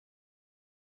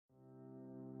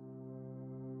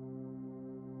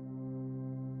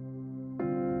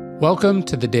Welcome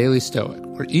to the Daily Stoic,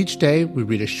 where each day we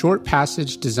read a short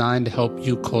passage designed to help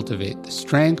you cultivate the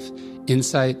strength,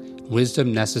 insight, and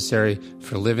wisdom necessary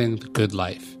for living the good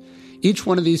life. Each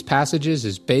one of these passages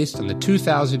is based on the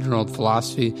 2,000-year-old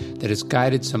philosophy that has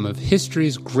guided some of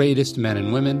history's greatest men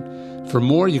and women. For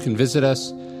more, you can visit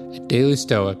us at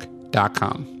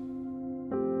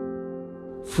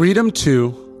dailystoic.com. Freedom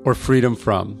to or freedom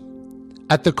from.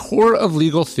 At the core of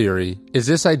legal theory is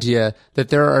this idea that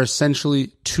there are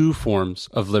essentially two forms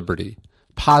of liberty,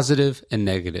 positive and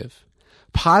negative.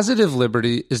 Positive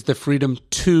liberty is the freedom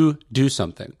to do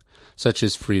something, such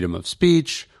as freedom of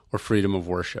speech or freedom of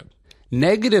worship.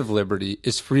 Negative liberty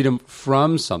is freedom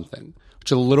from something,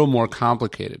 which is a little more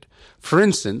complicated. For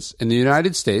instance, in the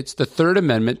United States, the Third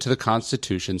Amendment to the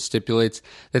Constitution stipulates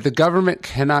that the government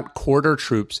cannot quarter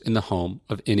troops in the home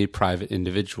of any private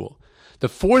individual. The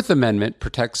Fourth Amendment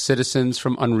protects citizens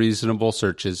from unreasonable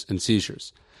searches and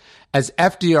seizures. As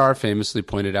FDR famously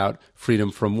pointed out,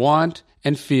 freedom from want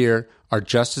and fear are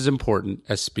just as important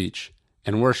as speech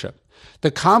and worship. The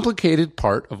complicated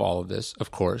part of all of this, of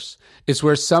course, is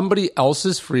where somebody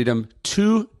else's freedom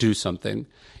to do something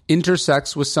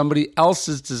intersects with somebody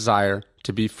else's desire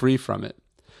to be free from it.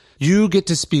 You get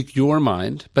to speak your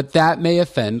mind, but that may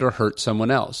offend or hurt someone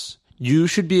else. You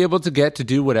should be able to get to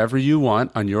do whatever you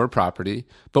want on your property,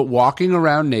 but walking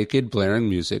around naked blaring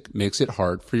music makes it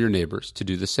hard for your neighbors to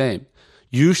do the same.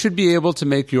 You should be able to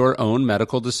make your own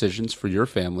medical decisions for your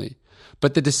family,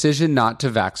 but the decision not to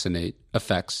vaccinate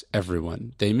affects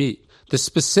everyone they meet. The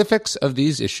specifics of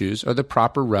these issues are the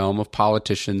proper realm of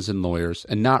politicians and lawyers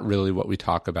and not really what we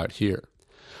talk about here.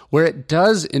 Where it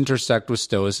does intersect with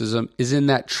Stoicism is in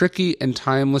that tricky and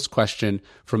timeless question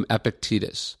from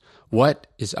Epictetus. What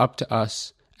is up to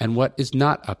us and what is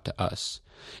not up to us?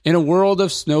 In a world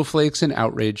of snowflakes and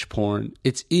outrage porn,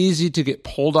 it's easy to get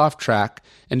pulled off track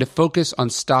and to focus on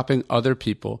stopping other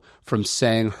people from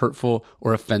saying hurtful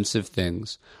or offensive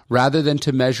things, rather than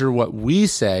to measure what we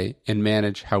say and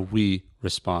manage how we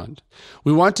respond.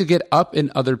 We want to get up in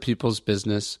other people's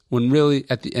business when really,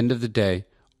 at the end of the day,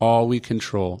 all we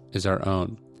control is our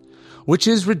own. Which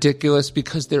is ridiculous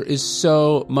because there is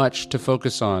so much to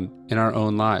focus on in our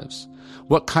own lives.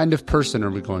 What kind of person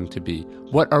are we going to be?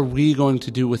 What are we going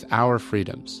to do with our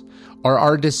freedoms? Are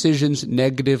our decisions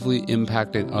negatively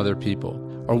impacting other people?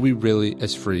 Are we really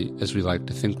as free as we like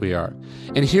to think we are?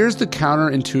 And here's the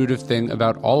counterintuitive thing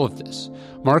about all of this.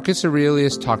 Marcus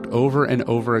Aurelius talked over and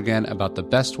over again about the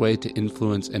best way to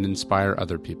influence and inspire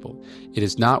other people. It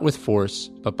is not with force,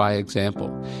 but by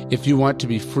example. If you want to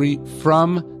be free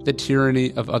from the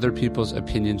tyranny of other people's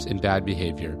opinions and bad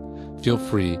behavior, feel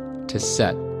free to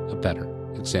set a better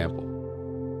example.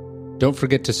 Don't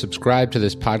forget to subscribe to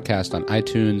this podcast on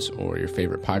iTunes or your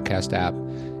favorite podcast app.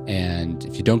 And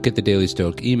if you don't get the Daily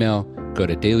Stoic email, go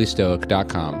to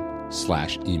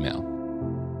dailystoic.com/email.